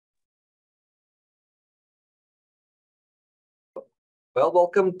Well,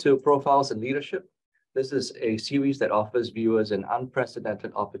 welcome to Profiles in Leadership. This is a series that offers viewers an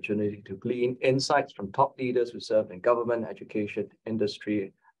unprecedented opportunity to glean insights from top leaders who serve in government, education,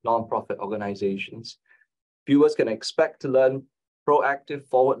 industry, nonprofit organizations. Viewers can expect to learn proactive,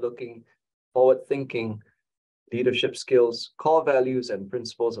 forward-looking, forward-thinking leadership skills, core values, and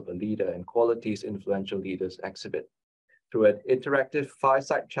principles of a leader and qualities influential leaders exhibit. Through an interactive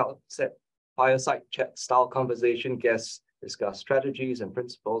fireside chat style conversation, guests discuss strategies and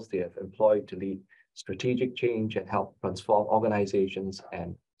principles they have employed to lead strategic change and help transform organizations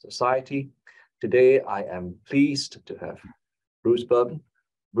and society. Today, I am pleased to have Bruce Berman.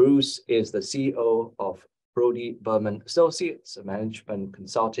 Bruce is the CEO of Brody Berman Associates, a management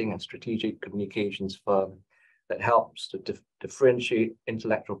consulting and strategic communications firm that helps to differentiate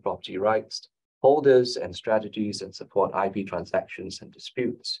intellectual property rights, holders and strategies, and support IP transactions and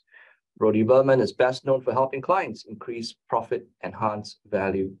disputes. Brody Berman is best known for helping clients increase profit, enhance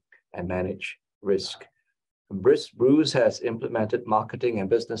value, and manage risk. Bruce has implemented marketing and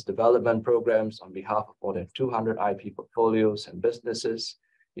business development programs on behalf of more than 200 IP portfolios and businesses.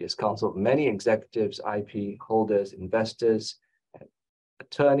 He has counseled many executives, IP holders, investors,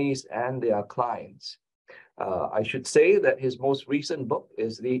 attorneys, and their clients. I should say that his most recent book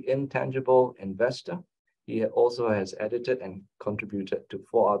is The Intangible Investor. He also has edited and contributed to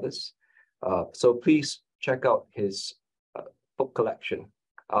 4 others. So please check out his book collection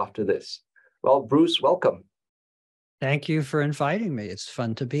after this. Well, Bruce, welcome. Thank you for inviting me. It's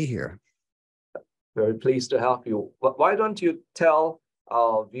fun to be here. Very pleased to help you. Why don't you tell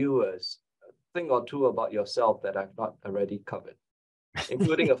our viewers a thing or two about yourself that I've not already covered,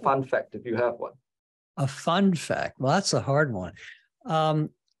 including a fun fact if you have one. A fun fact. Well, that's a hard one.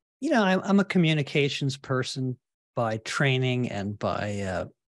 I'm a communications person by training and by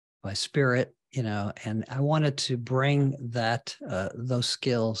spirit, and I wanted to bring those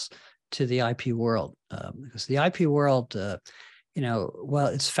skills to the IP world because the IP world, well,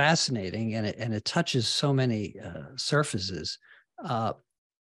 it's fascinating and it touches so many surfaces.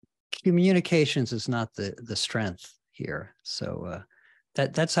 Communications is not the strength here, so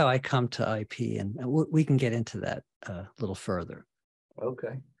that's how I come to IP, and we can get into that a little further.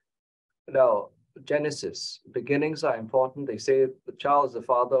 Okay. Now, Genesis, beginnings are important. They say the child is the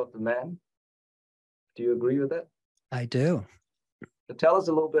father of the man. Do you agree with that? I do. So tell us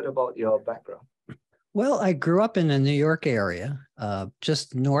a little bit about your background. Well, I grew up in the New York area,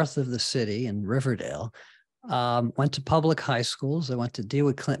 just north of the city in Riverdale. Went to public high schools. I went to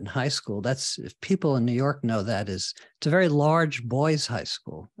DeWitt Clinton High School. That's, if people in New York know that, it's a very large boys' high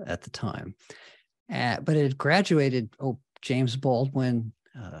school at the time. But it graduated, James Baldwin,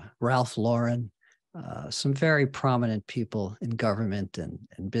 Ralph Lauren, some very prominent people in government and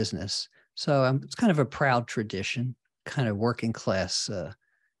business. So it's kind of a proud tradition, kind of working class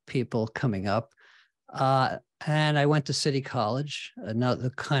people coming up. And I went to City College,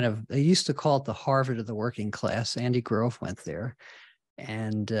 they used to call it the Harvard of the working class. Andy Grove went there.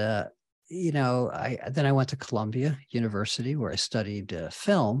 And, then I went to Columbia University where I studied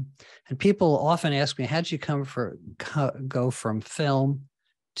film. And people often ask me, how'd you go from film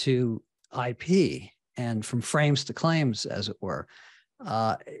to IP and from frames to claims, as it were?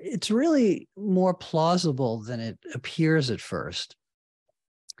 It's really more plausible than it appears at first.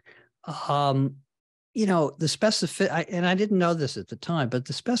 The specificity, and I didn't know this at the time, but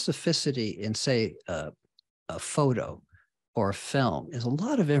the specificity in, say, a photo or a film is a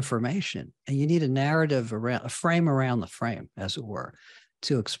lot of information, and you need a narrative around, a frame around the frame, as it were,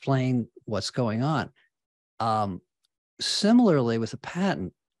 to explain what's going on. Similarly, with a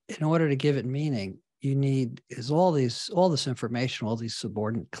patent, in order to give it meaning, you need all this information, all these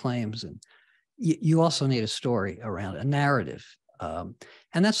subordinate claims, and you also need a story around a narrative. And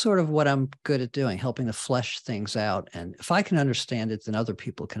that's sort of what I'm good at doing, helping to flesh things out. And if I can understand it, then other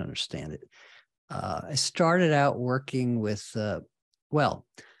people can understand it. I started out working with, I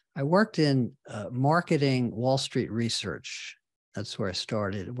worked in marketing, Wall Street research. That's where I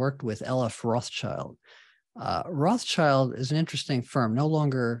started. I worked with L.F. Rothschild. Rothschild is an interesting firm, no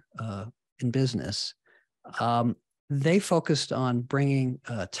longer in business. They focused on bringing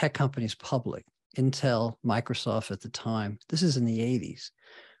tech companies public. Intel, Microsoft at the time. This is in the 80s.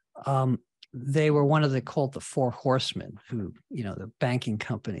 They were one of called the Four Horsemen, who, the banking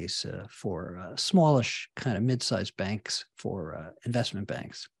companies for smallish kind of mid-sized banks for investment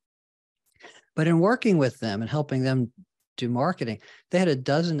banks. But in working with them and helping them do marketing, they had a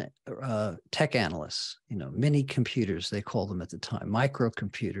dozen tech analysts, mini computers, they called them at the time,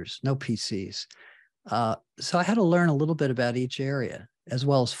 microcomputers, no PCs. So I had to learn a little bit about each area, as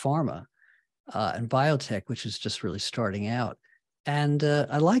well as pharma. And biotech, which is just really starting out. And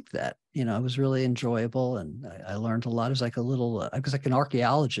I liked that. You know, it was really enjoyable, and I learned a lot. It was like a little, I was like an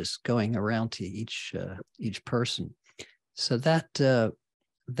archaeologist going around to each person. So that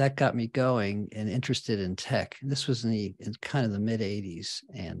got me going and interested in tech. This was in kind of the mid '80s,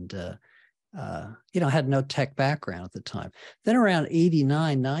 and you know, I had no tech background at the time. Then around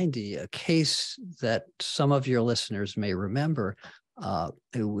 '89, '90, a case that some of your listeners may remember,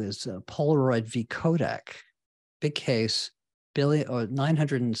 it was Polaroid v. Kodak, big case,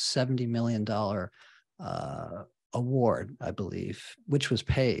 $970 million award, I believe, which was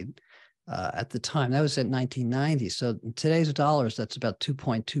paid at the time. That was in 1990. So in today's dollars, that's about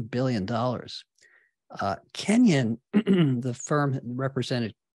 $2.2 billion. Kenyon, the firm that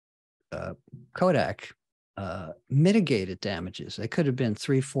represented Kodak, mitigated damages. They could have been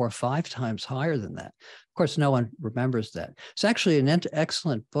 3, 4, 5 times higher than that. Of course, no one remembers that. It's actually an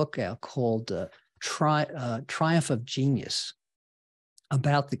excellent book out called Triumph of Genius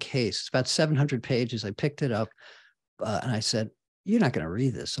about the case. It's about 700 pages. I picked it up and I said, "You're not going to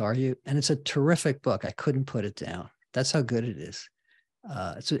read this, are you?" And it's a terrific book. I couldn't put it down. That's how good it is.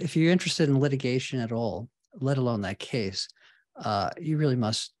 So if you're interested in litigation at all, let alone that case, you really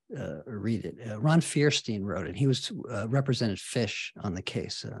must read it. Ron Fierstein wrote it. He was represented Fish on the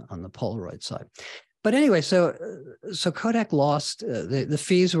case on the Polaroid side. But anyway, so Kodak lost. The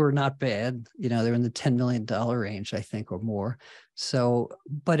fees were not bad. You know, they're in the $10 million range, I think, or more. So,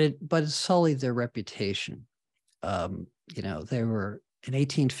 but it's solely their reputation. You know, they were an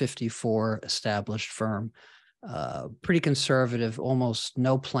 1854 established firm, pretty conservative, almost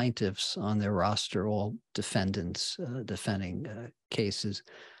no plaintiffs on their roster, all defendants defending cases.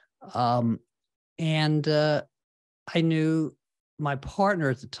 And I knew my partner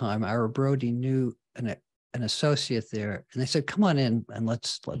at the time, Ira Brody, knew an associate there, and they said, "Come on in and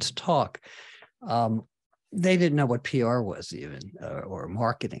let's talk." They didn't know what PR was even, or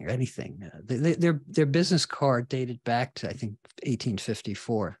marketing or anything. Their business card dated back to, I think,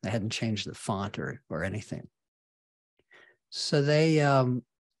 1854. They hadn't changed the font or anything. So they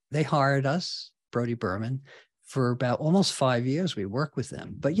hired us, Brody Berman, for about almost 5 years. We worked with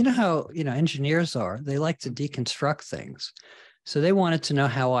them. But you know how, you know, engineers are, they like to deconstruct things. So they wanted to know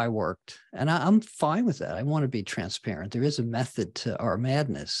how I worked. And I'm fine with that. I want to be transparent. There is a method to our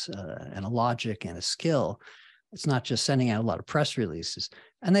madness, and a logic and a skill. It's not just sending out a lot of press releases.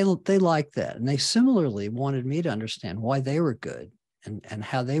 And they liked that. And they similarly wanted me to understand why they were good and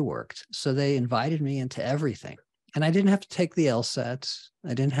how they worked. So they invited me into everything. And I didn't have to take the LSATs.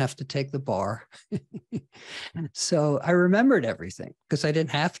 I didn't have to take the bar. So I remembered everything because I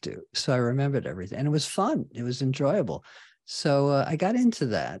didn't have to. So I remembered everything. And it was fun. It was enjoyable. So I got into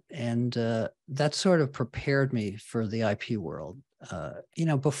that. And that sort of prepared me for the IP world. You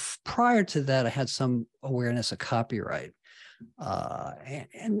know, prior to that, I had some awareness of copyright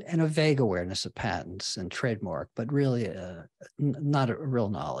and a vague awareness of patents and trademark, but really not a real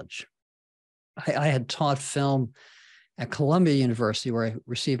knowledge. I had taught film at Columbia University, where I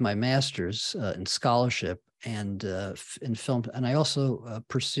received my master's in scholarship and in film. And I also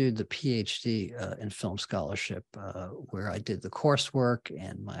pursued the PhD in film scholarship, where I did the coursework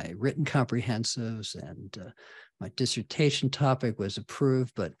and my written comprehensives, and my dissertation topic was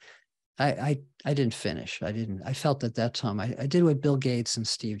approved, but I didn't finish. I felt at that time I did what Bill Gates and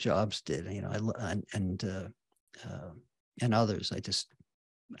Steve Jobs did, you know, and others.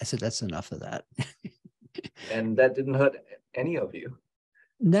 I said, that's enough of that. And that didn't hurt any of you?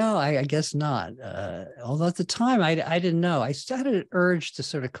 No, I guess not. Although at the time I didn't know. I started an urge to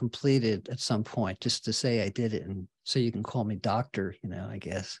sort of complete it at some point, just to say I did it, and so you can call me doctor, you know, I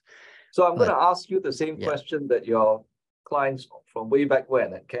guess. So I'm going to ask you the same question that your clients from way back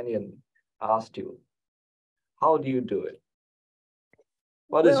when at Kenyon asked you. How do you do it?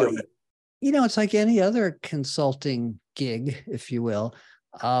 What is your... You know, it's like any other consulting gig, if you will.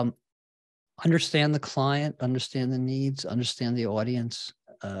 Understand the client, understand the needs, understand the audience,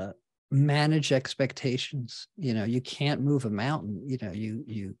 manage expectations. You know, you can't move a mountain. You know,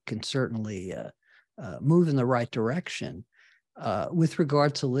 you can certainly move in the right direction. With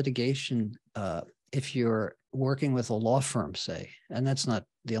regard to litigation, if you're working with a law firm, say, and that's not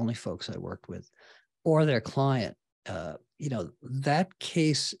the only folks I worked with, or their client, you know, that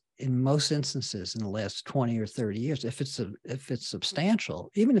case in most instances in the last 20 or 30 years, if it's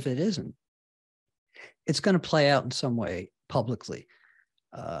substantial, even if it isn't, it's going to play out in some way publicly.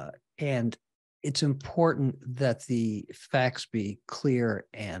 And it's important that the facts be clear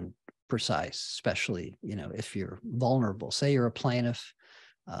and precise, especially, you know, if you're vulnerable. Say you're a plaintiff,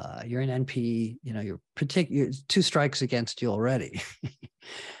 you're an NPE, you know, you're 2 strikes against you already.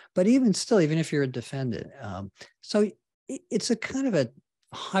 But even still, even if you're a defendant, so it's a kind of a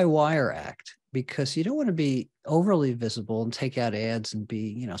high wire act, because you don't want to be overly visible and take out ads and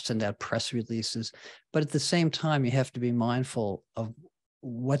be, send out press releases. But at the same time, you have to be mindful of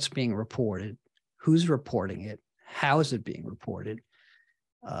what's being reported, who's reporting it, how is it being reported,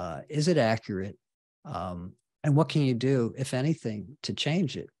 is it accurate, and what can you do, if anything, to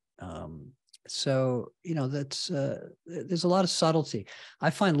change it. So, that's there's a lot of subtlety. I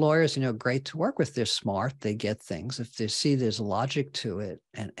find lawyers, great to work with. They're smart. They get things. If they see there's a logic to it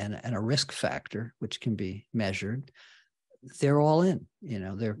and a risk factor, which can be measured, they're all in.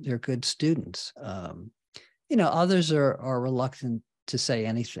 They're good students. Others are reluctant to say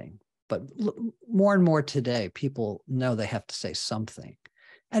anything. But more and more today, people know they have to say something.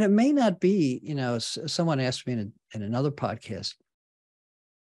 And it may not be, someone asked me in another podcast,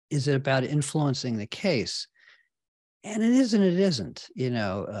 is it about influencing the case? And it is and it isn't.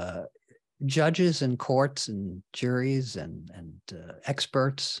 Judges and courts and juries and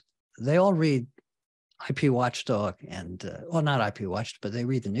experts, they all read IP Watchdog and, not IP Watchdog, but they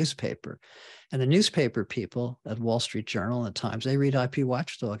read the newspaper. And the newspaper people at Wall Street Journal and the Times, they read IP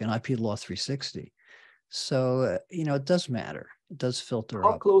Watchdog and IP Law 360. So, it does matter. It does filter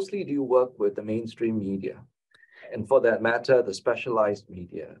How up. closely do you work with the mainstream media? And for that matter, the specialized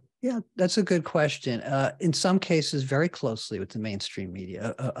media? Yeah, that's a good question. In some cases, very closely with the mainstream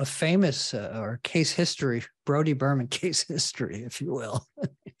media. A famous or case history, Brody Berman case history, if you will,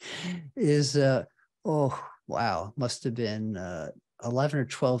 is, must have been 11 or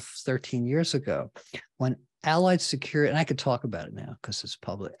 12, 13 years ago, when Allied Security, and I could talk about it now because it's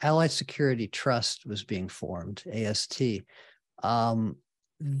public, Allied Security Trust was being formed, AST.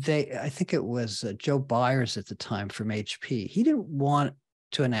 I think it was Joe Byers at the time from HP. He didn't want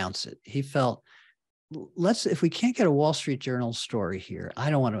to announce it. He felt, if we can't get a Wall Street Journal story here,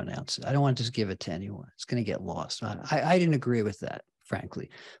 I don't want to announce it. I don't want to just give it to anyone. It's going to get lost. I didn't agree with that, frankly.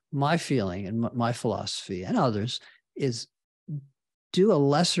 My feeling and my philosophy and others is do a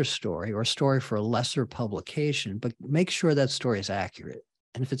lesser story or a story for a lesser publication, but make sure that story is accurate.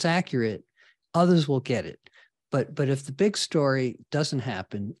 And if it's accurate, others will get it. But if the big story doesn't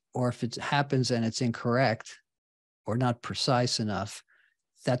happen, or if it happens and it's incorrect or not precise enough,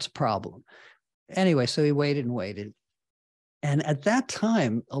 that's a problem. Anyway, so he waited and waited. And at that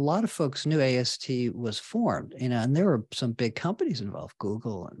time, a lot of folks knew AST was formed, and there were some big companies involved,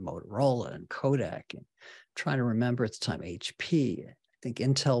 Google and Motorola and Kodak, and trying to remember at the time, HP, I think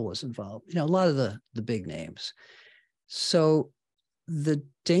Intel was involved, a lot of the big names. So the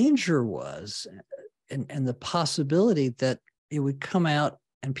danger was, and the possibility that it would come out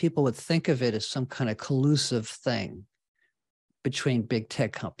and people would think of it as some kind of collusive thing between big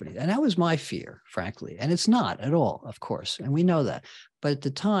tech companies. And that was my fear, frankly. And it's not at all, of course. And we know that. But at the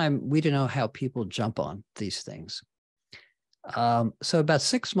time, we didn't know how people jump on these things. So about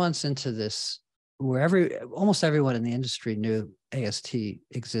 6 months into this, where almost everyone in the industry knew AST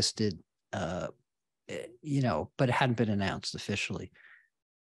existed, but it hadn't been announced officially.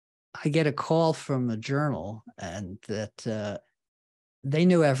 I get a call from a journal, and that they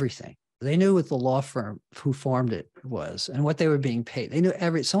knew everything. They knew what the law firm who formed it was and what they were being paid. They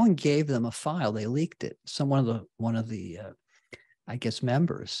knew someone gave them a file. They leaked it. One of the I guess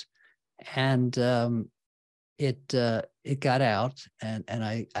members, and it got out. And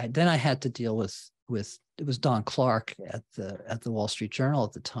I then I had to deal with it was Don Clark at the Wall Street Journal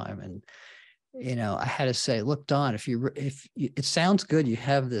at the time, and I had to say, look, Don, if it sounds good, you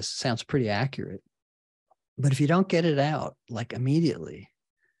have this, sounds pretty accurate, but if you don't get it out like immediately,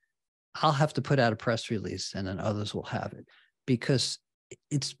 I'll have to put out a press release, and then others will have it, because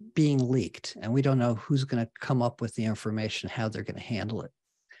it's being leaked and we don't know who's going to come up with the information, how they're going to handle it.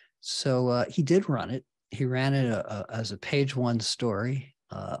 So he did run it. He ran it as a page one story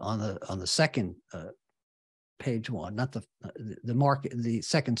on the second page one, not the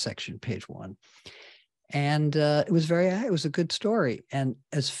second section, page one. And it was a good story. And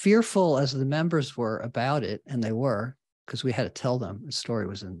as fearful as the members were about it, and they were, because we had to tell them the story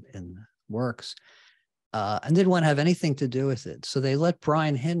was in works, and didn't want to have anything to do with it. So they let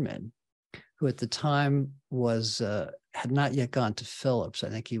Brian Hinman, who at the time had not yet gone to Philips. I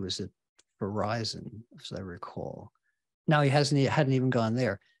think he was at Verizon, as I recall. No, he hadn't even gone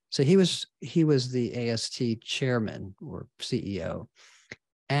there. So he was the AST chairman or CEO,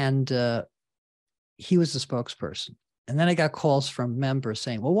 and he was the spokesperson. And then I got calls from members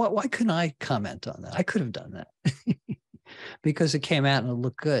saying, well, why couldn't I comment on that? I could have done that because it came out and it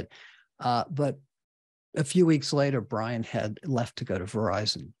looked good. But a few weeks later, Brian had left to go to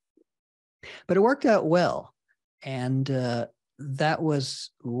Verizon. But it worked out well. And that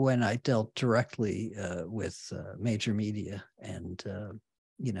was when I dealt directly with major media, and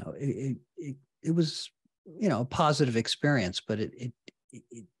it was a positive experience, but it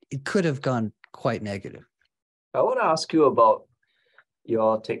could have gone quite negative. I want to ask you about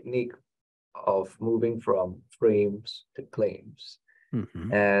your technique of moving from frames to claims.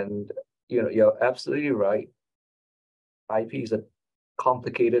 Mm-hmm. And you're absolutely right. IP is a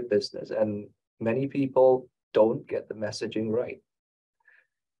complicated business, and many people don't get the messaging right.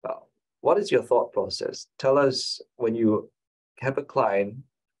 What is your thought process? Tell us, when you have a client,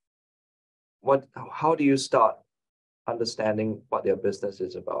 how do you start understanding what their business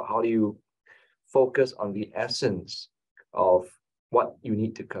is about? How do you focus on the essence of what you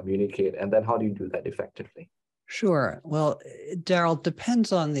need to communicate, and then how do you do that effectively? Sure. Well, Daryl,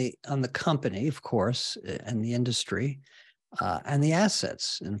 depends on the company, of course, and the industry, and the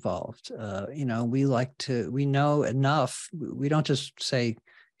assets involved. We know enough. We don't just say,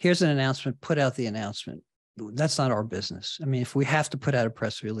 here's an announcement, put out the announcement. That's not our business. I mean, if we have to put out a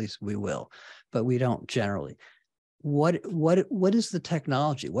press release, we will, but we don't generally. What is the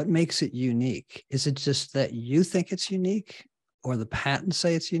technology? What makes it unique? Is it just that you think it's unique, or the patents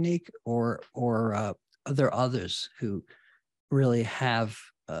say it's unique, or are there others who really have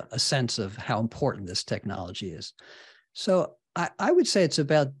a sense of how important this technology is? So I would say it's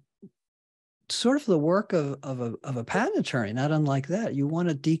about sort of the work of a patent attorney, not unlike that. You want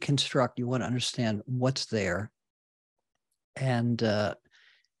to deconstruct, you want to understand what's there, and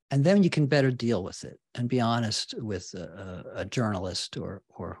then you can better deal with it and be honest with a journalist or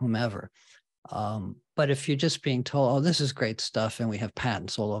whomever. But if you're just being told, oh, this is great stuff, and we have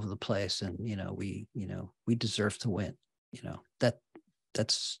patents all over the place, and we deserve to win, it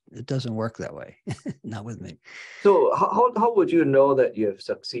doesn't work that way. Not with me. So how would you know that you have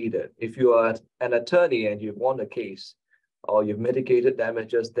succeeded? If you are an attorney and you've won a case, or you've mitigated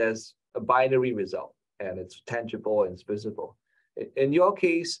damages, there's a binary result, and it's tangible and it's visible. In your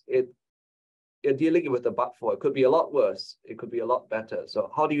case, you're dealing with a but-for. It could be a lot worse. It could be a lot better. So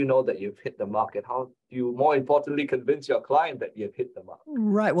how do you know that you've hit the market? How do you, more importantly, convince your client that you've hit the mark?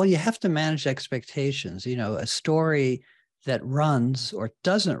 Right. Well, you have to manage expectations. A story that runs or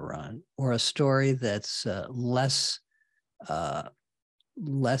doesn't run, or a story that's less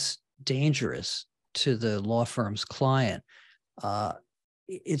dangerous to the law firm's client.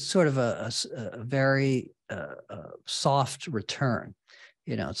 It's sort of a very soft return.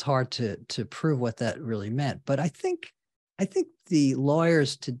 It's hard to prove what that really meant. But I think the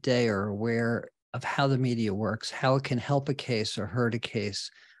lawyers today are aware of how the media works, how it can help a case or hurt a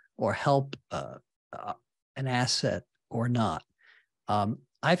case, or help an asset or not.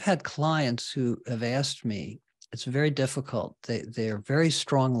 I've had clients who have asked me, it's very difficult. They're very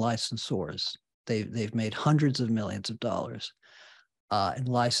strong licensors. They've made hundreds of millions of dollars in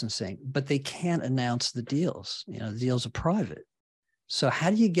licensing, but they can't announce the deals. The deals are private. So how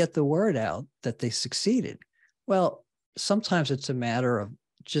do you get the word out that they succeeded? Well, sometimes it's a matter of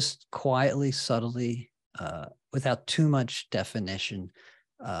just quietly, subtly, without too much definition.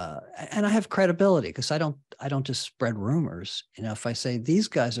 And I have credibility, because I don't just spread rumors. If I say these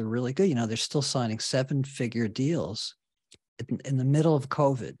guys are really good, they're still signing 7-figure deals in the middle of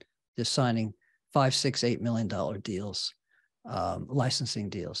COVID. They're signing $5, $6, $8 million deals, licensing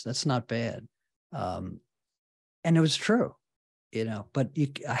deals. That's not bad. And it was true, but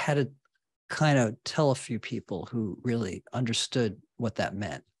I had to kind of tell a few people who really understood what that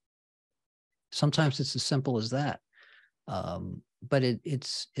meant. Sometimes it's as simple as that. But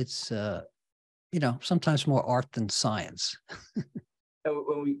it's sometimes more art than science.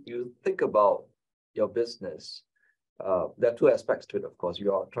 When you think about your business, there are two aspects to it, of course.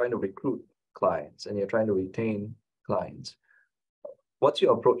 You are trying to recruit clients and you're trying to retain clients. What's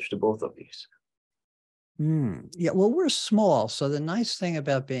your approach to both of these? Yeah, well, we're small. So the nice thing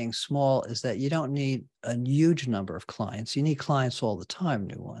about being small is that you don't need a huge number of clients. You need clients all the time,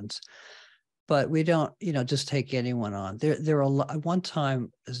 new ones. But we don't, just take anyone on. There are one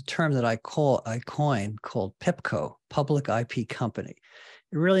time, there's a term that I coined called PIPCO, Public IP Company.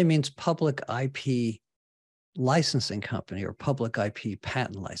 It really means Public IP Licensing Company, or Public IP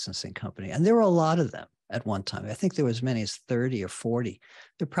Patent Licensing Company. And there were a lot of them at one time. I think there were as many as 30 or 40.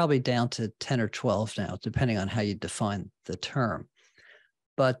 They're probably down to 10 or 12 now, depending on how you define the term.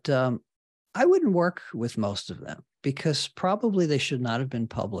 But I wouldn't work with most of them, because probably they should not have been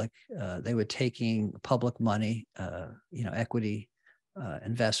public. They were taking public money, equity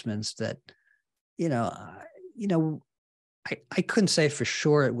investments that, I couldn't say for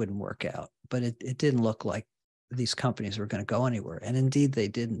sure it wouldn't work out, but it didn't look like these companies were going to go anywhere. And indeed, they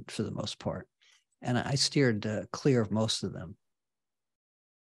didn't, for the most part. And I steered clear of most of them.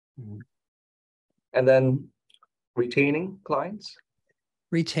 Mhm. And then retaining clients.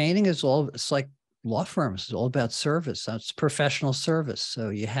 Retaining is all, it's like law firms, it's all about service. It's professional service. So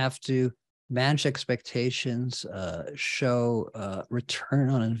you have to manage expectations, show return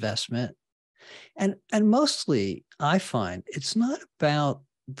on investment. And mostly I find it's not about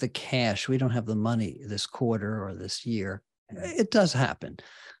the cash. We don't have the money this quarter or this year. It does happen,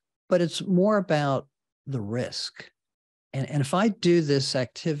 but it's more about the risk. And if I do this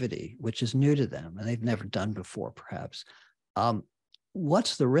activity, which is new to them and they've never done before, perhaps,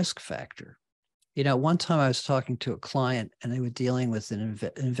 what's the risk factor? You know, one time I was talking to a client and they were dealing with an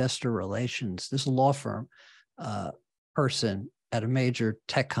investor relations, this law firm person at a major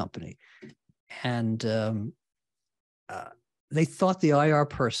tech company. And they thought the IR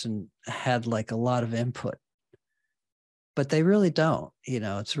person had like a lot of input, but they really don't. You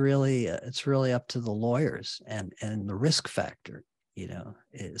know, it's really up to the lawyers and the risk factor. You know,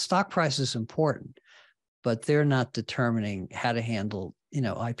 stock price is important, but they're not determining how to handle, you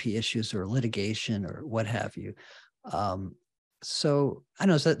know, IP issues or litigation or what have you. So I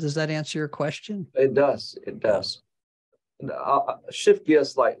don't know, does that answer your question? It does. It does. I'll shift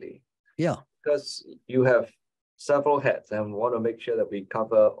gears slightly. Yeah. Because you have several hats and want to make sure that we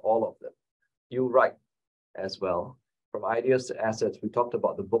cover all of them. You write as well. From ideas to assets, we talked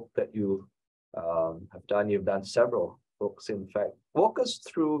about the book that you have done. You've done several books, in fact. Walk us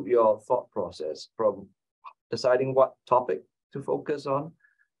through your thought process from deciding what topic to focus on.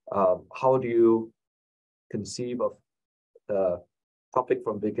 How do you conceive of the topic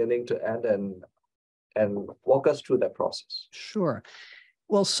from beginning to end, and walk us through that process? Sure.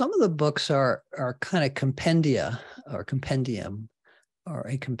 Well, some of the books are kind of compendium or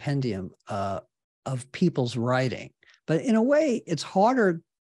a compendium of people's writing. But in a way, it's harder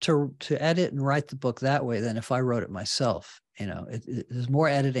to edit and write the book that way than if I wrote it myself. You know, there's more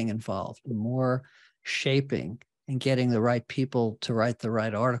editing involved, more shaping and getting the right people to write the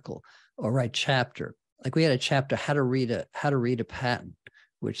right article or right chapter. Like we had a chapter, how to read a patent,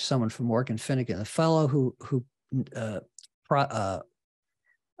 which someone from Morgan Finnegan, the fellow who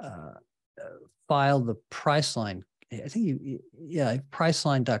filed the Priceline, I think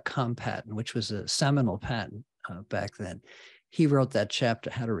Priceline.com patent, which was a seminal patent back then. He wrote that chapter,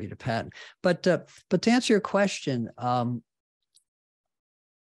 How to Read a Patent. But to answer your question,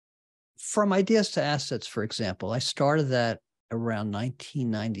 from ideas to assets, for example, I started that around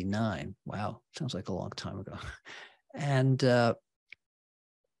 1999. Wow, sounds like a long time ago. And there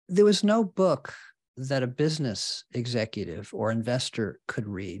was no book that a business executive or investor could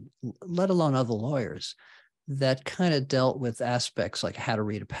read, let alone other lawyers, that kind of dealt with aspects like how to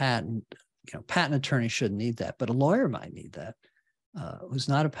read a patent. You know, patent attorney shouldn't need that, but a lawyer might need that. Who's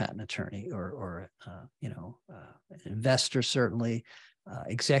not a patent attorney or an investor, certainly,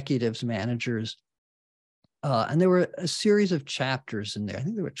 executives, managers. And there were a series of chapters in there. I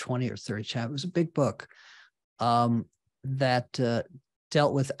think there were 20 or 30 chapters. It was a big book that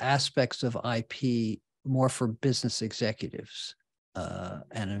dealt with aspects of IP more for business executives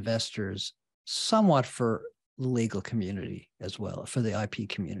and investors, somewhat for the legal community as well, for the IP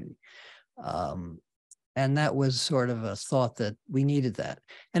community. And that was sort of a thought that we needed that.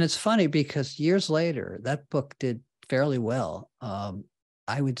 And it's funny because years later, that book did fairly well.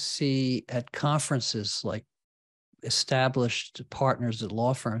 I would see at conferences like established partners at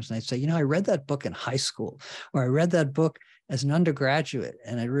law firms, and they'd say, you know, I read that book in high school, or I read that book as an undergraduate,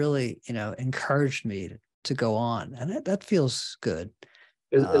 and it really, you know, encouraged me to go on. And that feels good.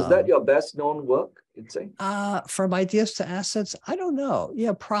 Is that your best known work, you'd say? From ideas to assets, I don't know.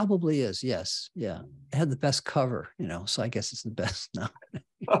 Yeah, probably is. Yes. Yeah. It had the best cover, you know, so I guess it's the best now.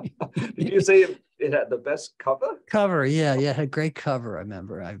 Did you say it had the best cover? Cover, yeah. It had a great cover. I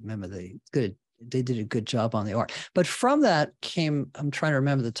remember they did a good job on the art. But from that came, I'm trying to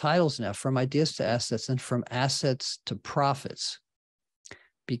remember the titles now, From Ideas to Assets and From Assets to Profits.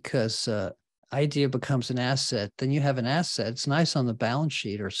 Because idea becomes an asset, then you have an asset. It's nice on the balance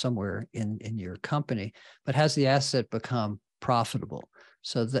sheet or somewhere in your company, but has the asset become profitable?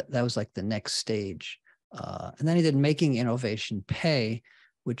 So that was like the next stage. And then he did Making Innovation Pay,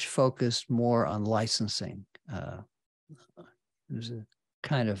 which focused more on licensing. It was a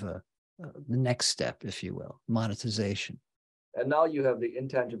kind of the next step, if you will, monetization. And now you have the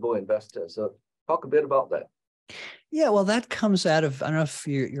intangible investor. So talk a bit about that. Yeah, well, that comes out of, I don't know if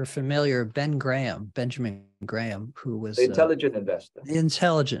you're familiar, Benjamin Graham, who was the intelligent investor. The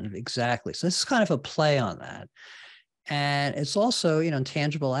intelligent, exactly. So this is kind of a play on that. And it's also, you know,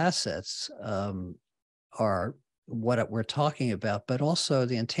 intangible assets are what we're talking about, but also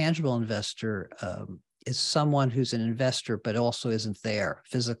the intangible investor is someone who's an investor, but also isn't there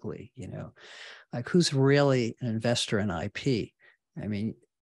physically, like who's really an investor in IP? I mean,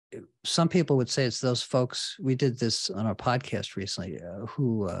 some people would say it's those folks, we did this on our podcast recently,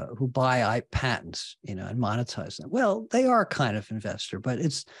 who buy patents, and monetize them. Well, they are kind of investor, but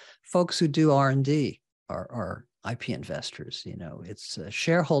it's folks who do R&D are IP investors. It's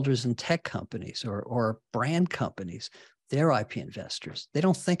shareholders in tech companies or brand companies. They're IP investors. They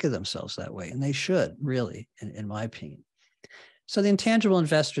don't think of themselves that way, and they should, really, in my opinion. So the intangible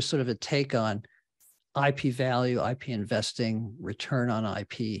investor is sort of a take on IP value, IP investing, return on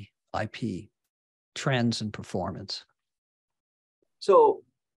IP trends and performance. So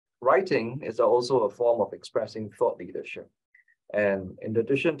writing is also a form of expressing thought leadership. And in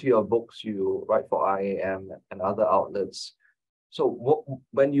addition to your books, you write for IAM and other outlets. So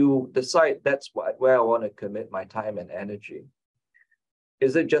when you decide that's where I want to commit my time and energy,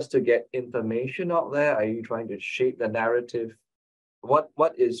 is it just to get information out there? Are you trying to shape the narrative? What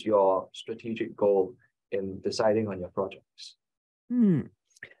is your strategic goal in deciding on your projects?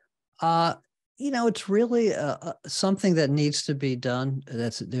 It's really something that needs to be done.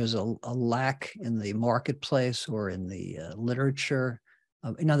 There's a lack in the marketplace or in the literature.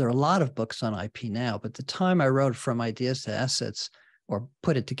 There are a lot of books on IP now, but the time I wrote From Ideas to Assets, or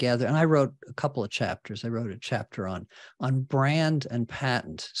put it together, and I wrote a couple of chapters. I wrote a chapter on brand and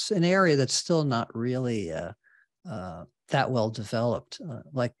patent, an area that's still not really that well developed.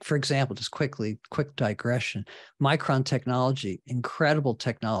 Like, for example, just quick digression, Micron technology, incredible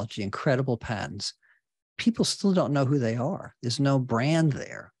patents. People still don't know who they are. There's no brand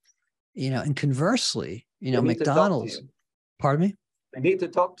there, and conversely, McDonald's, pardon me? They need to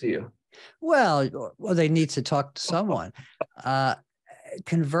talk to you. Well, they need to talk to someone.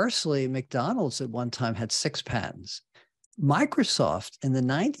 Conversely, McDonald's at one time had 6 patents. Microsoft in the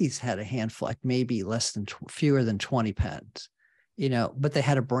 90s had a handful, like maybe fewer than 20 patents, but they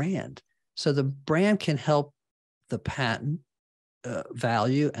had a brand. So the brand can help the patent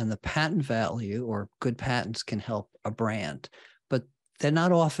value, and the patent value or good patents can help a brand, but they're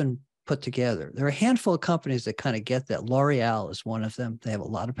not often put together. There are a handful of companies that kind of get that. L'Oreal is one of them. They have a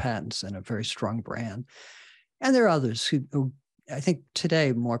lot of patents and a very strong brand. And there are others who I think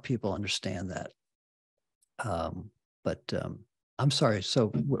today more people understand that. But I'm sorry. So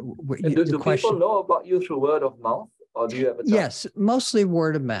do people know about you through word of mouth, or do you have a time? Yes, mostly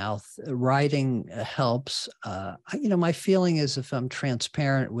word of mouth. Writing helps. My feeling is if I'm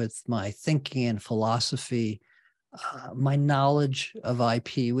transparent with my thinking and philosophy, my knowledge of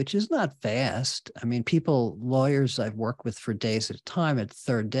IP, which is not vast. I mean, lawyers I've worked with for days at a time, at the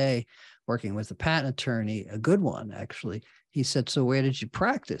third day, working with a patent attorney, a good one, actually. He said, "So where did you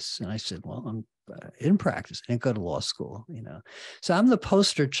practice?" And I said, "Well, I'm in practice. I didn't go to law school, So I'm the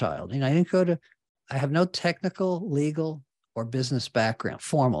poster child. I have no technical, legal, or business background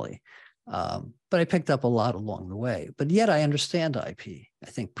formally, but I picked up a lot along the way. But yet I understand IP, I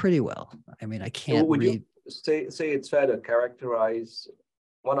think, pretty well. I mean, I can't read. You say it's fair to characterize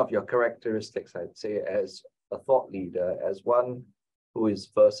one of your characteristics, I'd say, as a thought leader, as one who is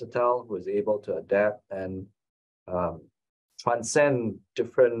versatile, who is able to adapt and transcend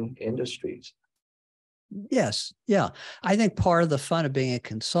different industries? Yes. Yeah. I think part of the fun of being a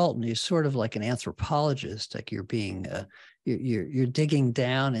consultant is sort of like an anthropologist, like you're you're digging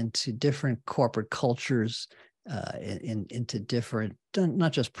down into different corporate cultures, into different,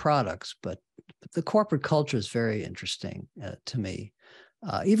 not just products, but the corporate culture is very interesting to me.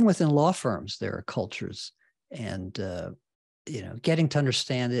 Even within law firms, there are cultures, and getting to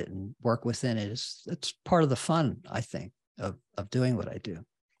understand it and work within it it's part of the fun, I think, of doing what I do.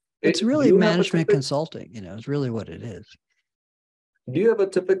 It's really management consulting, is really what it is. Do you have a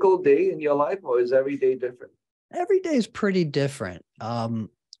typical day in your life, or is every day different? Every day is pretty different.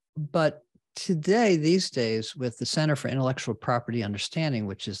 But these days, with the Center for Intellectual Property Understanding,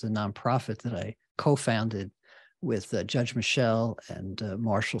 which is the nonprofit that I co-founded with Judge Michelle and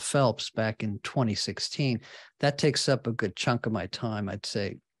Marshall Phelps back in 2016, that takes up a good chunk of my time. I'd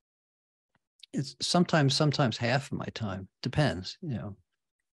say it's sometimes half of my time. Depends,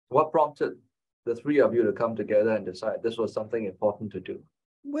 What prompted the three of you to come together and decide this was something important to do?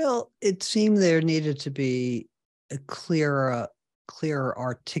 Well, it seemed there needed to be a clearer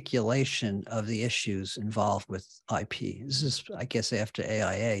articulation of the issues involved with IP. This is, I guess, after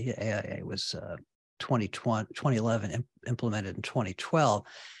AIA. AIA was 2011, implemented in 2012.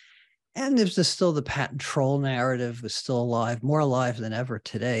 And there's still the patent troll narrative was still alive, more alive than ever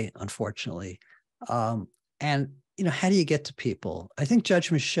today, unfortunately. And how do you get to people? I think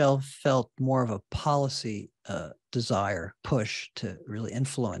Judge Michel felt more of a policy desire push to really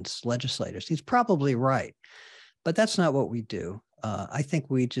influence legislators. He's probably right, but that's not what we do. I think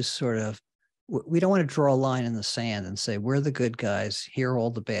we just sort of, we don't want to draw a line in the sand and say, we're the good guys, here are all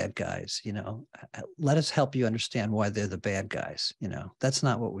the bad guys, let us help you understand why they're the bad guys. That's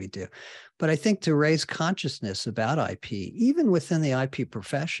not what we do. But I think to raise consciousness about IP, even within the IP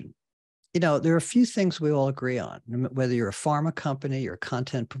profession, there are a few things we all agree on, whether you're a pharma company, you're a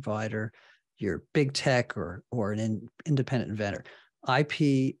content provider, you're big tech, or an independent inventor.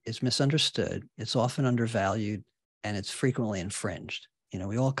 IP is misunderstood, it's often undervalued, and it's frequently infringed.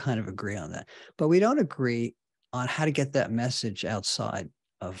 We all kind of agree on that, but we don't agree on how to get that message outside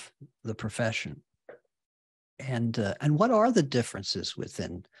of the profession. And what are the differences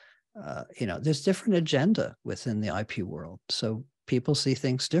within, there's different agenda within the IP world. So people see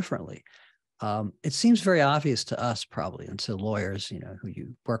things differently. It seems very obvious to us, probably, and to lawyers, who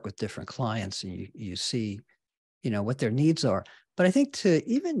you work with different clients and you see, what their needs are. But I think to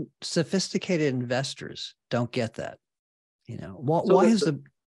even sophisticated investors don't get that. Why is the?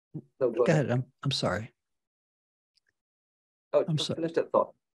 No, go ahead. I'm sorry. Oh, I'm sorry. Finish that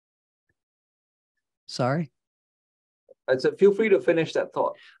thought. Sorry. I said, feel free to finish that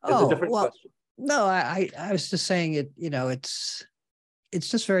thought. It's a different question. No, I was just saying it. It's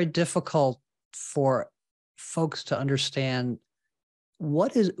just very difficult for folks to understand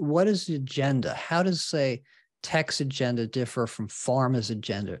what is the agenda. How does, say, tech's agenda differ from pharma's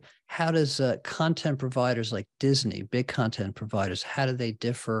agenda? How does content providers like Disney, big content providers, how do they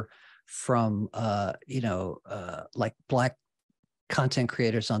differ from like Black content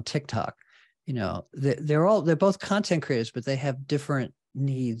creators on TikTok? They're both content creators, but they have different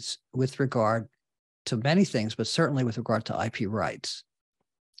needs with regard to many things, but certainly with regard to IP rights.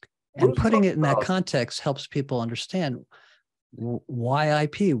 And putting it in that context helps people understand why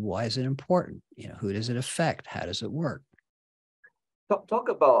IP, why is it important? Who does it affect? How does it work? Talk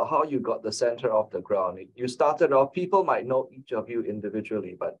about how you got the center off the ground. You started off, people might know each of you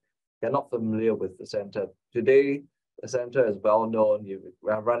individually, but they're not familiar with the center. Today, the center is well known. You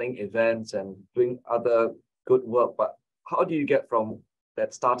are running events and doing other good work, but how do you get from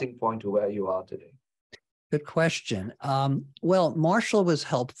that starting point to where you are today? Good question. Well, Marshall was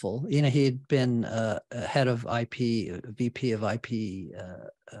helpful. He had been head of IP, VP of IP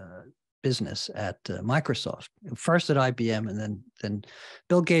business at Microsoft, first at IBM, and then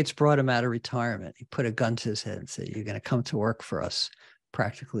Bill Gates brought him out of retirement. He put a gun to his head and said, "You're going to come to work for us,"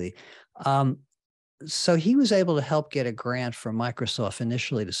 practically. So he was able to help get a grant from Microsoft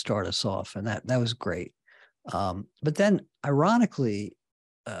initially to start us off, and that was great. But then, ironically,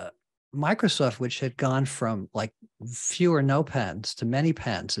 Microsoft, which had gone from like few or no patents to many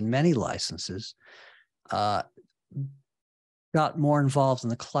patents and many licenses, got more involved in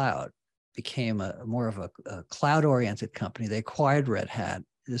the cloud, became more of a cloud-oriented company. They acquired Red Hat.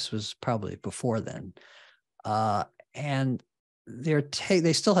 This was probably before then. And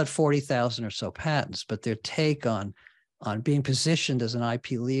they still had 40,000 or so patents, but their take on being positioned as an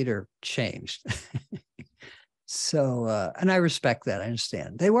IP leader changed. So, and I respect that. I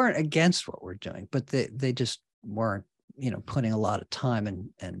understand. They weren't against what we're doing, but they just weren't, putting a lot of time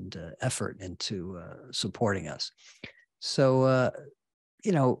and effort into supporting us. So,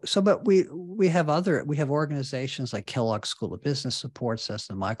 but we have organizations like Kellogg School of Business supports us,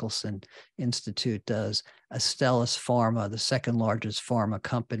 the Michelson Institute does, Astellas Pharma, the second largest pharma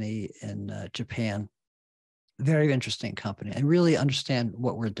company in Japan. Very interesting company, and really understand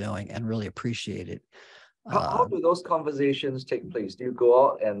what we're doing and really appreciate it. How do those conversations take place? Do you go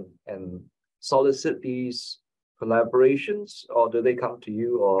out and solicit these collaborations, or do they come to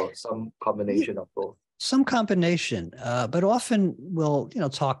you, or some combination of both? Some combination, but often we'll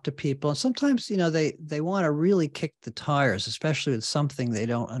talk to people, and sometimes they want to really kick the tires, especially with something they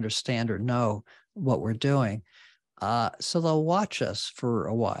don't understand or know what we're doing. So they'll watch us for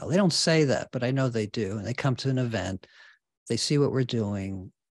a while. They don't say that, but I know they do, and they come to an event, they see what we're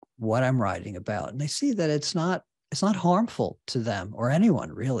doing, what I'm writing about, and they see that it's not harmful to them or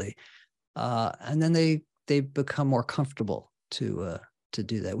anyone really, and then they become more comfortable to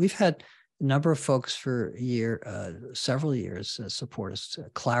do that. We've had a number of folks for several years support us.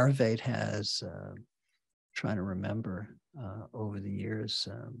 Clarivate has, trying to remember over the years.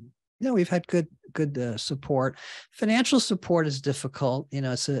 We've had good support. Financial support is difficult.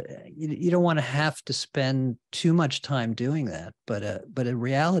 It's you don't want to have to spend too much time doing that, but the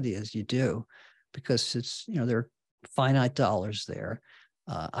reality is you do, because it's there are finite dollars there.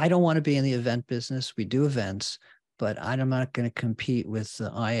 I don't want to be in the event business. We do events, but I'm not going to compete with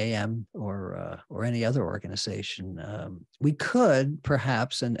IAM or any other organization. We could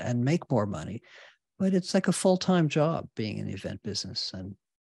perhaps and make more money, but it's like a full-time job being in the event business, and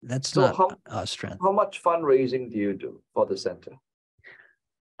that's So not our strength. how much fundraising do you do for the center?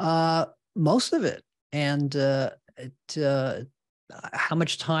 Most of it. And how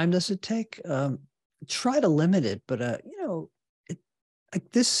much time does it take? Try to limit it, but like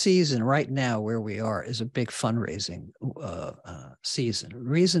this season right now where we are is a big fundraising season.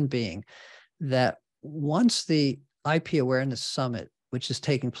 Reason being that once the IP Awareness Summit, which is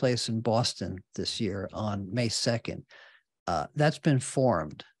taking place in Boston this year on May 2nd, that's been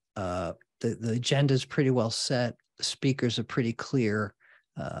formed. The agenda is pretty well set. The speakers are pretty clear.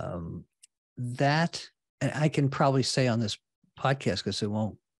 That, and I can probably say on this podcast because it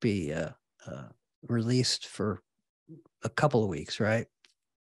won't be released for a couple of weeks, right?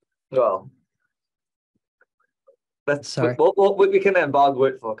 Well, Sorry. we can embargo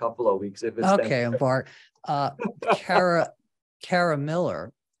it for a couple of weeks if it's okay. Embargo. Kara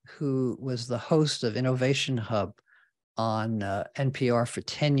Miller, who was the host of Innovation Hub on NPR for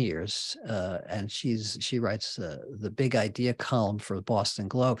 10 years, and she writes the Big Idea column for the Boston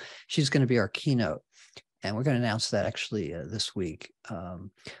Globe. She's going to be our keynote, and we're going to announce that actually this week.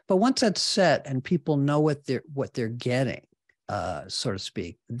 But once that's set and people know what they're getting, so to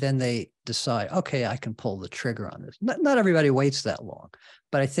speak, then they decide, okay, I can pull the trigger on this. Not everybody waits that long,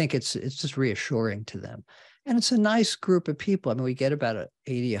 but I think it's just reassuring to them. And it's a nice group of people. I mean, we get about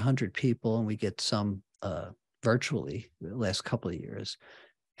 80, 100 people, and we get some virtually the last couple of years.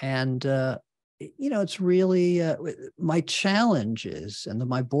 And, it's really, my challenge is, and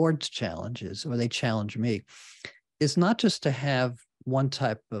my board's challenge is, or they challenge me, is not just to have one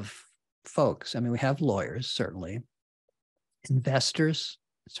type of folks. I mean, we have lawyers, certainly. Investors,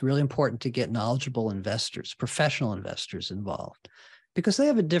 it's really important to get knowledgeable investors, professional investors involved, because they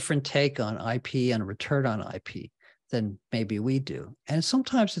have a different take on IP and return on IP than maybe we do. And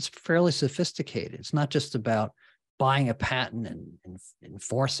sometimes it's fairly sophisticated. It's not just about buying a patent and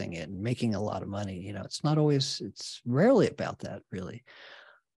enforcing it and making a lot of money. It's rarely about that, really.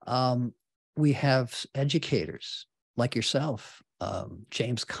 We have educators like yourself,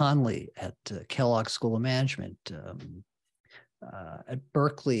 James Conley at Kellogg School of Management, at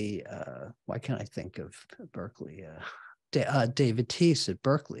Berkeley. Why can't I think of Berkeley? David Teese at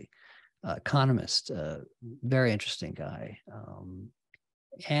Berkeley, economist, very interesting guy,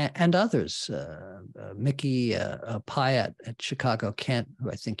 and others. Mickey Pyatt at Chicago Kent,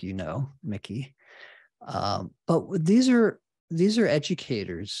 who I think you know, Mickey. But these are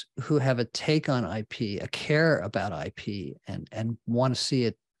educators who have a take on IP, a care about IP, and want to see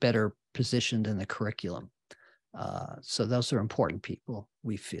it better positioned in the curriculum. So those are important people,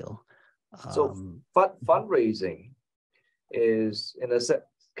 we feel. So fundraising is, in a sense,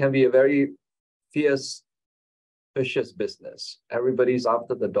 can be a very vicious business. Everybody's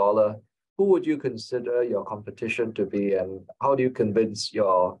after the dollar. Who would you consider your competition to be, and how do you convince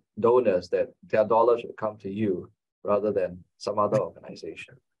your donors that their dollar should come to you rather than some other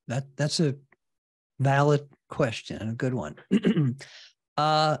organization? That's a valid question and a good one.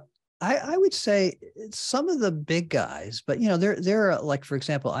 I would say some of the big guys, but there are, like, for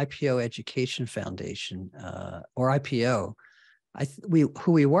example, IPO Education Foundation or IPO.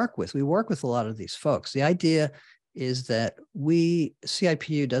 Who we work with a lot of these folks. The idea is that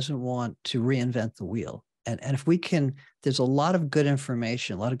CIPU doesn't want to reinvent the wheel. And if we can, there's a lot of good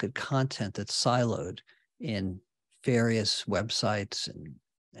information, a lot of good content that's siloed in various websites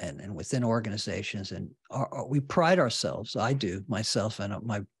and within organizations. And we pride ourselves, I do, myself, and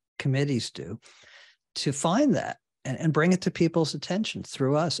my committees do, to find that and bring it to people's attention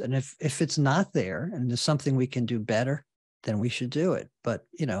through us. And if it's not there and there's something we can do better, then we should do it. But,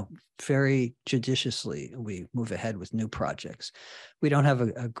 very judiciously, we move ahead with new projects. We don't have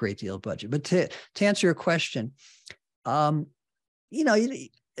a great deal of budget. But to answer your question,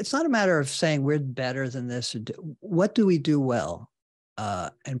 it's not a matter of saying we're better than this. What do we do well?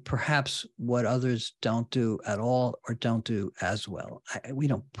 And perhaps what others don't do at all or don't do as well. We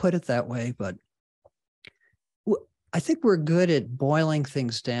don't put it that way, but I think we're good at boiling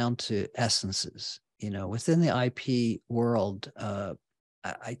things down to essences. Within the IP world,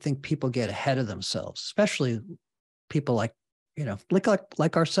 I think people get ahead of themselves, especially people like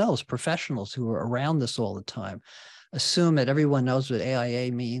ourselves, professionals who are around this all the time, assume that everyone knows what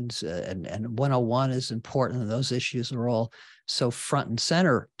AIA means and 101 is important. And those issues are all so front and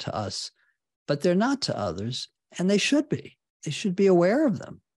center to us, but they're not to others. And they should be. They should be aware of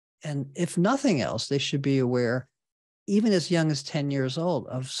them. And if nothing else, they should be aware, even as young as 10 years old,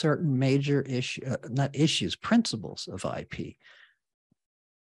 of certain major principles of IP.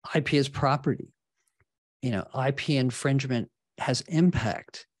 IP is property. IP infringement has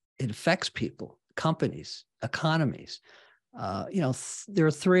impact. It affects people, companies, economies. There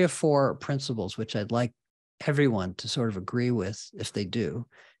are 3 or 4 principles which I'd like everyone to sort of agree with, if they do,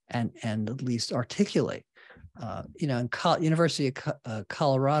 and at least articulate. In University of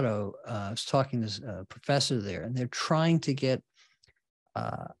Colorado, I was talking to a professor there, and they're trying to get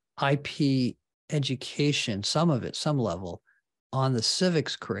IP education, some level, on the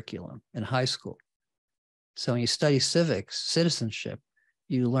civics curriculum in high school. So when you study civics, citizenship,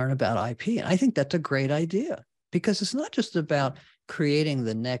 you learn about IP. And I think that's a great idea, because it's not just about creating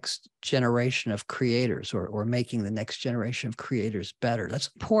the next generation of creators or making the next generation of creators better. That's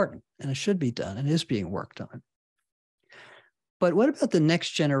important, and it should be done, and is being worked on. But what about the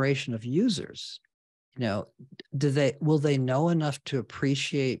next generation of users? Will they know enough to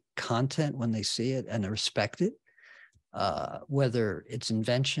appreciate content when they see it and respect it? Whether it's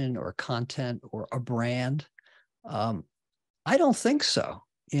invention or content or a brand. I don't think so.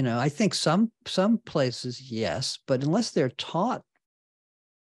 I think some places, yes, but unless they're taught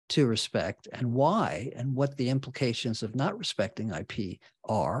to respect and why and what the implications of not respecting IP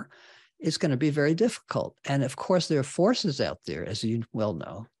are, it's going to be very difficult. And of course, there are forces out there, as you well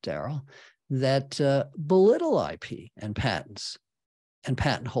know, Daryl, that belittle IP and patents and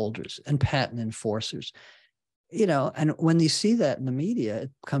patent holders and patent enforcers. And when you see that in the media,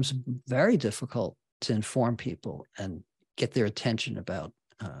 it becomes very difficult to inform people and get their attention about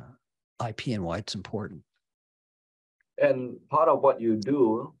IP and why it's important. And part of what you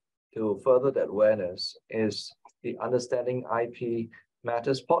do to further that awareness is the Understanding IP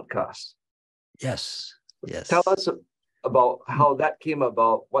Matters podcast. Yes. Tell us about how that came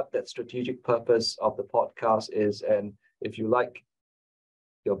about, what that strategic purpose of the podcast is, and if you like,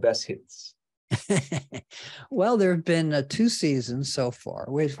 your best hits. Well, there have been 2 seasons so far.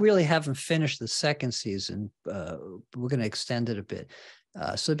 We really haven't finished the 2nd season. We're going to extend it a bit.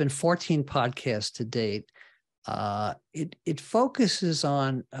 So there have been 14 podcasts to date. It focuses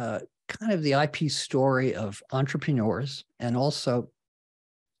on kind of the IP story of entrepreneurs and also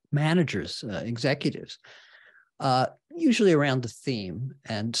managers, executives, usually around the theme.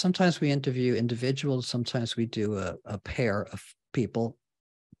 And sometimes we interview individuals, sometimes we do a pair of people.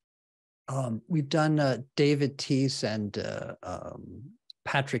 We've done David Teese and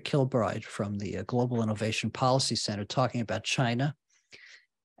Patrick Kilbride from the Global Innovation Policy Center talking about China.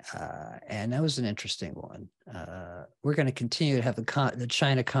 And that was an interesting one. We're going to continue to have the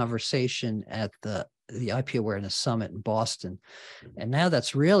China conversation at the IP Awareness Summit in Boston. And now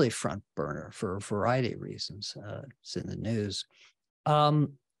that's really front burner for a variety of reasons. It's in the news.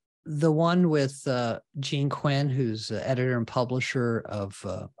 The one with Gene Quinn, who's editor and publisher of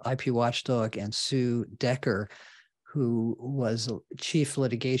IP Watchdog, and Sue Decker, who was chief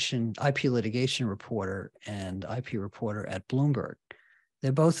IP litigation reporter and IP reporter at Bloomberg.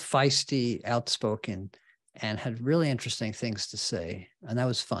 They're both feisty, outspoken, and had really interesting things to say. And that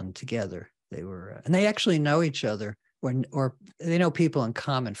was fun together. And they actually know each other, or they know people in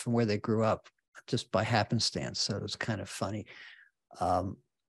common from where they grew up, just by happenstance. So it was kind of funny.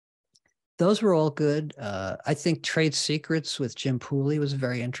 Those were all good. I think Trade Secrets with Jim Pooley was a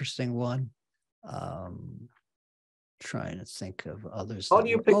very interesting one. Trying to think of others. How do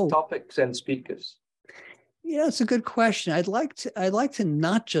you pick topics and speakers? Yeah, it's a good question. I'd like to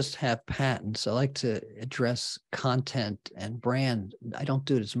not just have patents. I like to address content and brand. I don't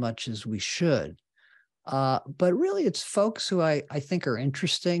do it as much as we should. But really, it's folks who I think are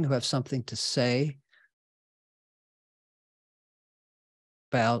interesting, who have something to say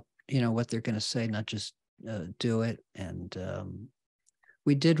about what they're going to say, not just do it. And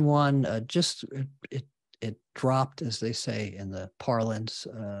we did one it dropped, as they say in the parlance,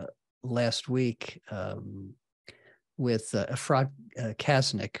 last week with Efrat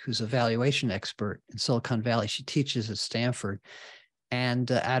Kaznick, who's a valuation expert in Silicon Valley. She teaches at Stanford, and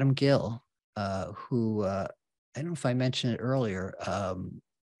Adam Gill, who I don't know if I mentioned it earlier.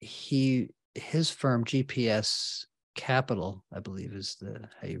 His firm GPS Capital, I believe is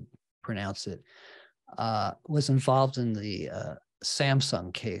how you pronounce it, was involved in the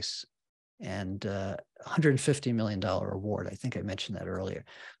Samsung case, and $150 million award. I think I mentioned that earlier.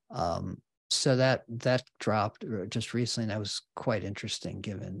 So that dropped just recently, and that was quite interesting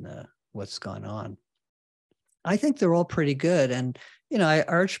given what's gone on. I think they're all pretty good, and I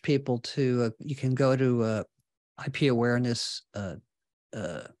urge people to you can go to IP Awareness.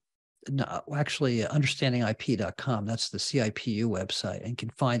 Actually, understandingip.com. That's the CIPU website, and you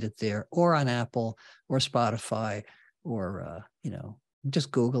can find it there, or on Apple or Spotify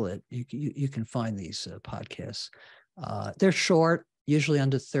just Google it. You can find these podcasts. They're short, usually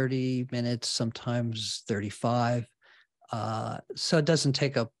under 30 minutes, sometimes 35. So it doesn't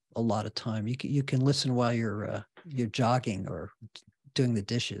take up a lot of time. You can listen while you're jogging or doing the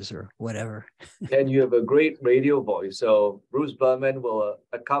dishes or whatever. And you have a great radio voice. So Bruce Berman will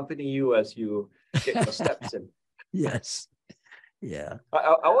accompany you as you get your steps in. Yes. Yeah.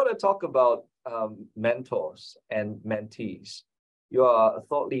 I want to talk about mentors and mentees. You are a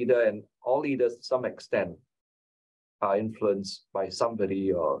thought leader, and all leaders to some extent are influenced by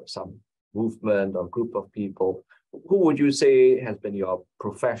somebody or some movement or group of people. Who would you say has been your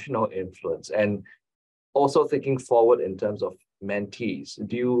professional influence? And also thinking forward in terms of mentees,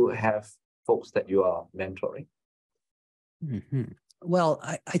 do you have folks that you are mentoring? Mm-hmm. Well,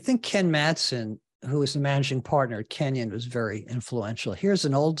 I think Ken Madsen, who is the managing partner at Kenyon, was very influential. Here's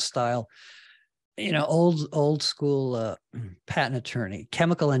an old style, old school patent attorney,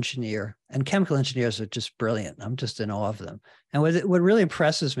 chemical engineer, and chemical engineers are just brilliant. I'm just in awe of them. And what really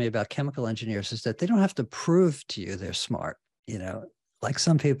impresses me about chemical engineers is that they don't have to prove to you they're smart. Like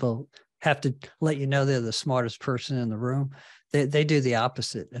some people have to let you know they're the smartest person in the room. They do the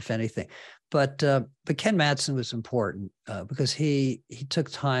opposite, if anything. But Ken Madsen was important because he took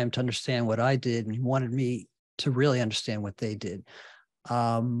time to understand what I did, and he wanted me to really understand what they did.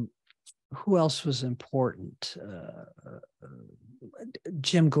 Who else was important?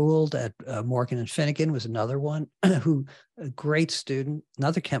 Jim Gould at Morgan and Finnegan was another one, who a great student,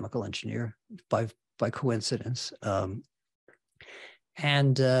 another chemical engineer by coincidence.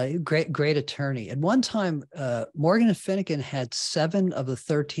 And great attorney. At one time, Morgan and Finnegan had 7 of the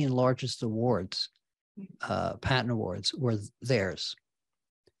 13 largest awards, patent awards, were theirs.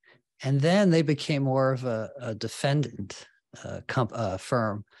 And then they became more of a defendant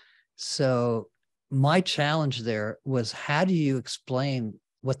firm. So my challenge there was, how do you explain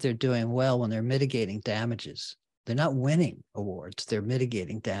what they're doing well when they're mitigating damages? They're not winning awards, they're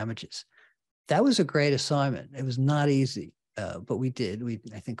mitigating damages. That was a great assignment. It was not easy. But we did.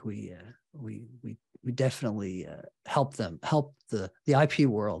 I think we definitely helped the IP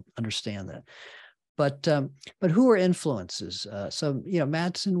world understand that. But who were influences? So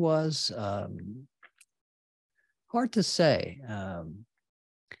Madsen was hard to say.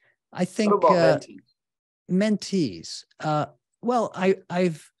 I think what about mentees? Well,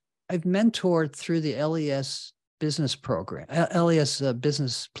 I've mentored through the LES business program, LES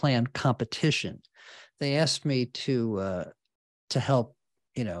business plan competition. They asked me to help,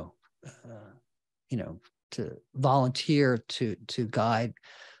 to volunteer to guide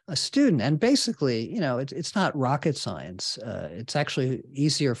a student. And basically, it's not rocket science. It's actually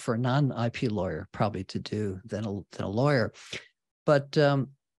easier for a non-IP lawyer probably to do than a lawyer. But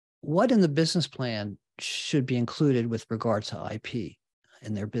what in the business plan should be included with regard to IP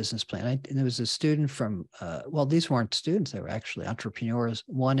in their business plan? And there was a student from, these weren't students, they were actually entrepreneurs,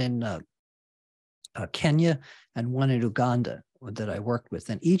 one in Kenya and one in Uganda that I worked with.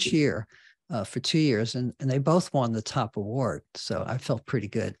 And each year for 2 years, and they both won the top award. So I felt pretty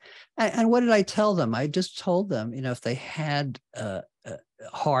good. And what did I tell them? I just told them, if they had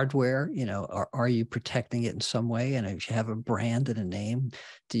hardware, are you protecting it in some way? And if you have a brand and a name,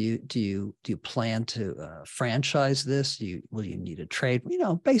 do you plan to franchise this? Will you need a trade?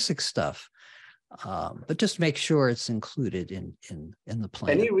 Basic stuff. But just make sure it's included in the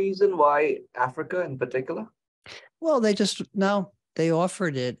plan. Any reason why Africa in particular? Well, they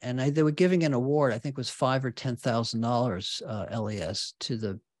offered it, and they were giving an award. I think it was $5,000 or $10,000 LES to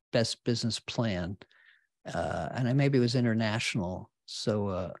the best business plan, and maybe it was international.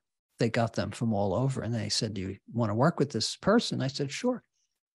 So they got them from all over, and they said, "Do you want to work with this person?" I said, "Sure."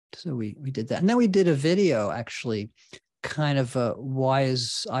 So we did that, and then we did a video, actually, kind of a why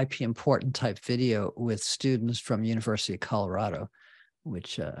is IP important type video with students from University of Colorado,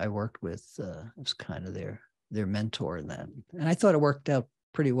 which I worked with. It was kind of their mentor in that. And I thought it worked out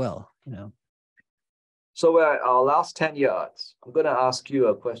pretty well, So our last 10 yards, I'm going to ask you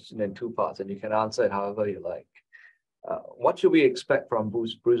a question in 2 parts, and you can answer it however you like. What should we expect from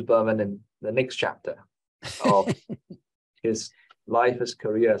Bruce Berman in the next chapter of his life, his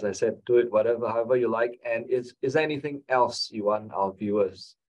career? As I said, do it however you like. And is there anything else you want our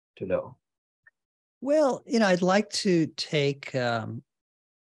viewers to know? Well, I'd like to take a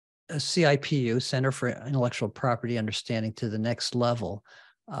CIPU, Center for Intellectual Property Understanding, to the next level.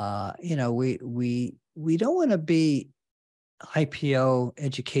 We don't want to be IPO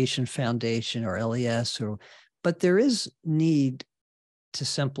Education Foundation or LES, but there is need to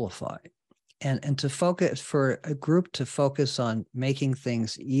simplify and to focus, for a group to focus on making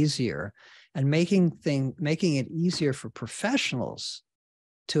things easier and making it easier for professionals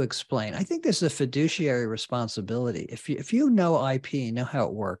to explain. I think there's a fiduciary responsibility. If you know IP, you know how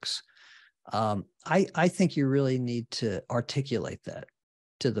it works, I think you really need to articulate that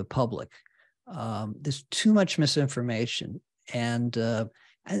to the public. There's too much misinformation, and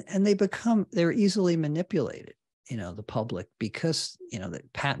they're easily manipulated, the public, because, the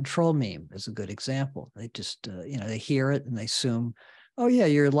patent troll meme is a good example. They just, they hear it and they assume, oh yeah,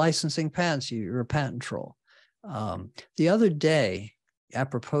 you're licensing patents, you're a patent troll. The other day,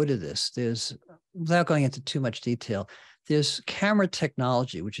 apropos to this, without going into too much detail, there's camera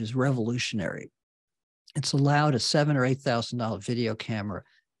technology, which is revolutionary. It's allowed a $7,000 or $8,000 video camera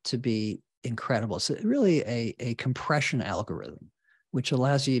to be incredible. It's really a compression algorithm, which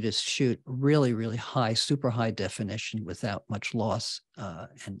allows you to shoot really, really high, super high definition without much loss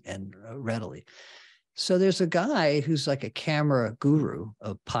and readily. So there's a guy who's like a camera guru,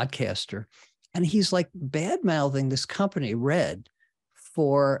 a podcaster, and he's like bad-mouthing this company, Red,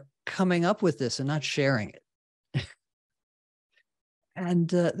 for coming up with this and not sharing it. And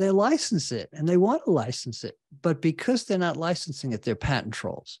they license it, and they want to license it. But because they're not licensing it, they're patent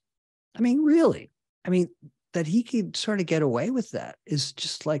trolls. I mean, really, that he could sort of get away with that is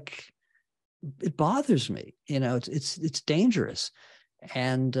just like, it bothers me. It's dangerous.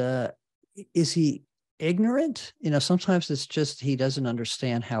 And is he ignorant? Sometimes it's just he doesn't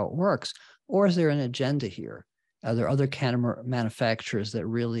understand how it works. Or is there an agenda here? Are there other camera manufacturers that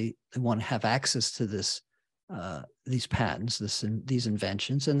really want to have access to these patents, these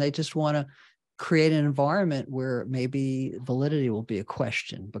inventions, and they just want to create an environment where maybe validity will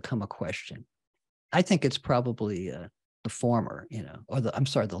become a question? I think it's probably the former, or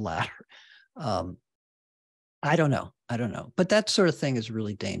the latter. I don't know. But that sort of thing is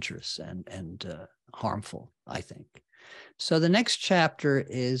really dangerous and harmful, I think. So the next chapter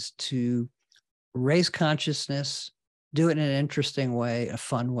is to raise consciousness, do it in an interesting way, a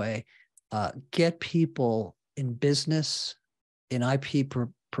fun way, get people in business, in IP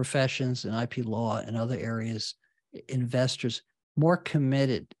professions, in IP law, and other areas, investors, more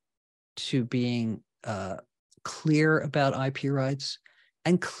committed to being clear about IP rights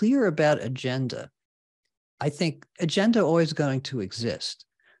and clear about agenda. I think agenda always going to exist,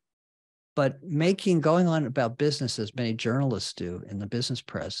 but going on about business, as many journalists do in the business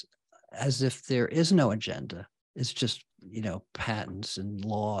press, as if there is no agenda. It's just, patents and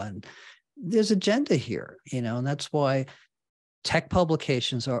law, and there's agenda here, and that's why tech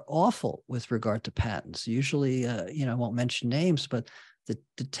publications are awful with regard to patents. Usually, I won't mention names, but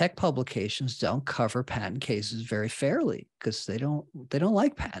the tech publications don't cover patent cases very fairly because they don't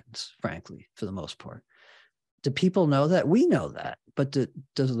like patents, frankly, for the most part. Do people know that? We know that, but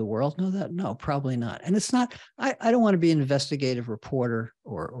does the world know that? No, probably not. And it's not, I don't want to be an investigative reporter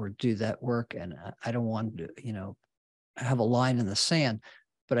or do that work. And I don't want to, have a line in the sand,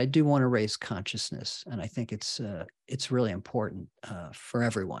 but I do want to raise consciousness. And I think it's really important for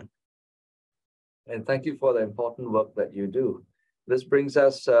everyone. And thank you for the important work that you do. This brings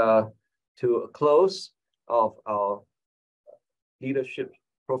us to a close of our leadership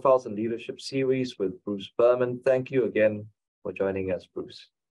Profiles and Leadership series with Bruce Berman. Thank you again for joining us, Bruce.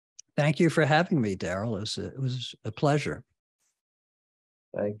 Thank you for having me, Daryl. It was a pleasure.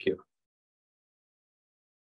 Thank you.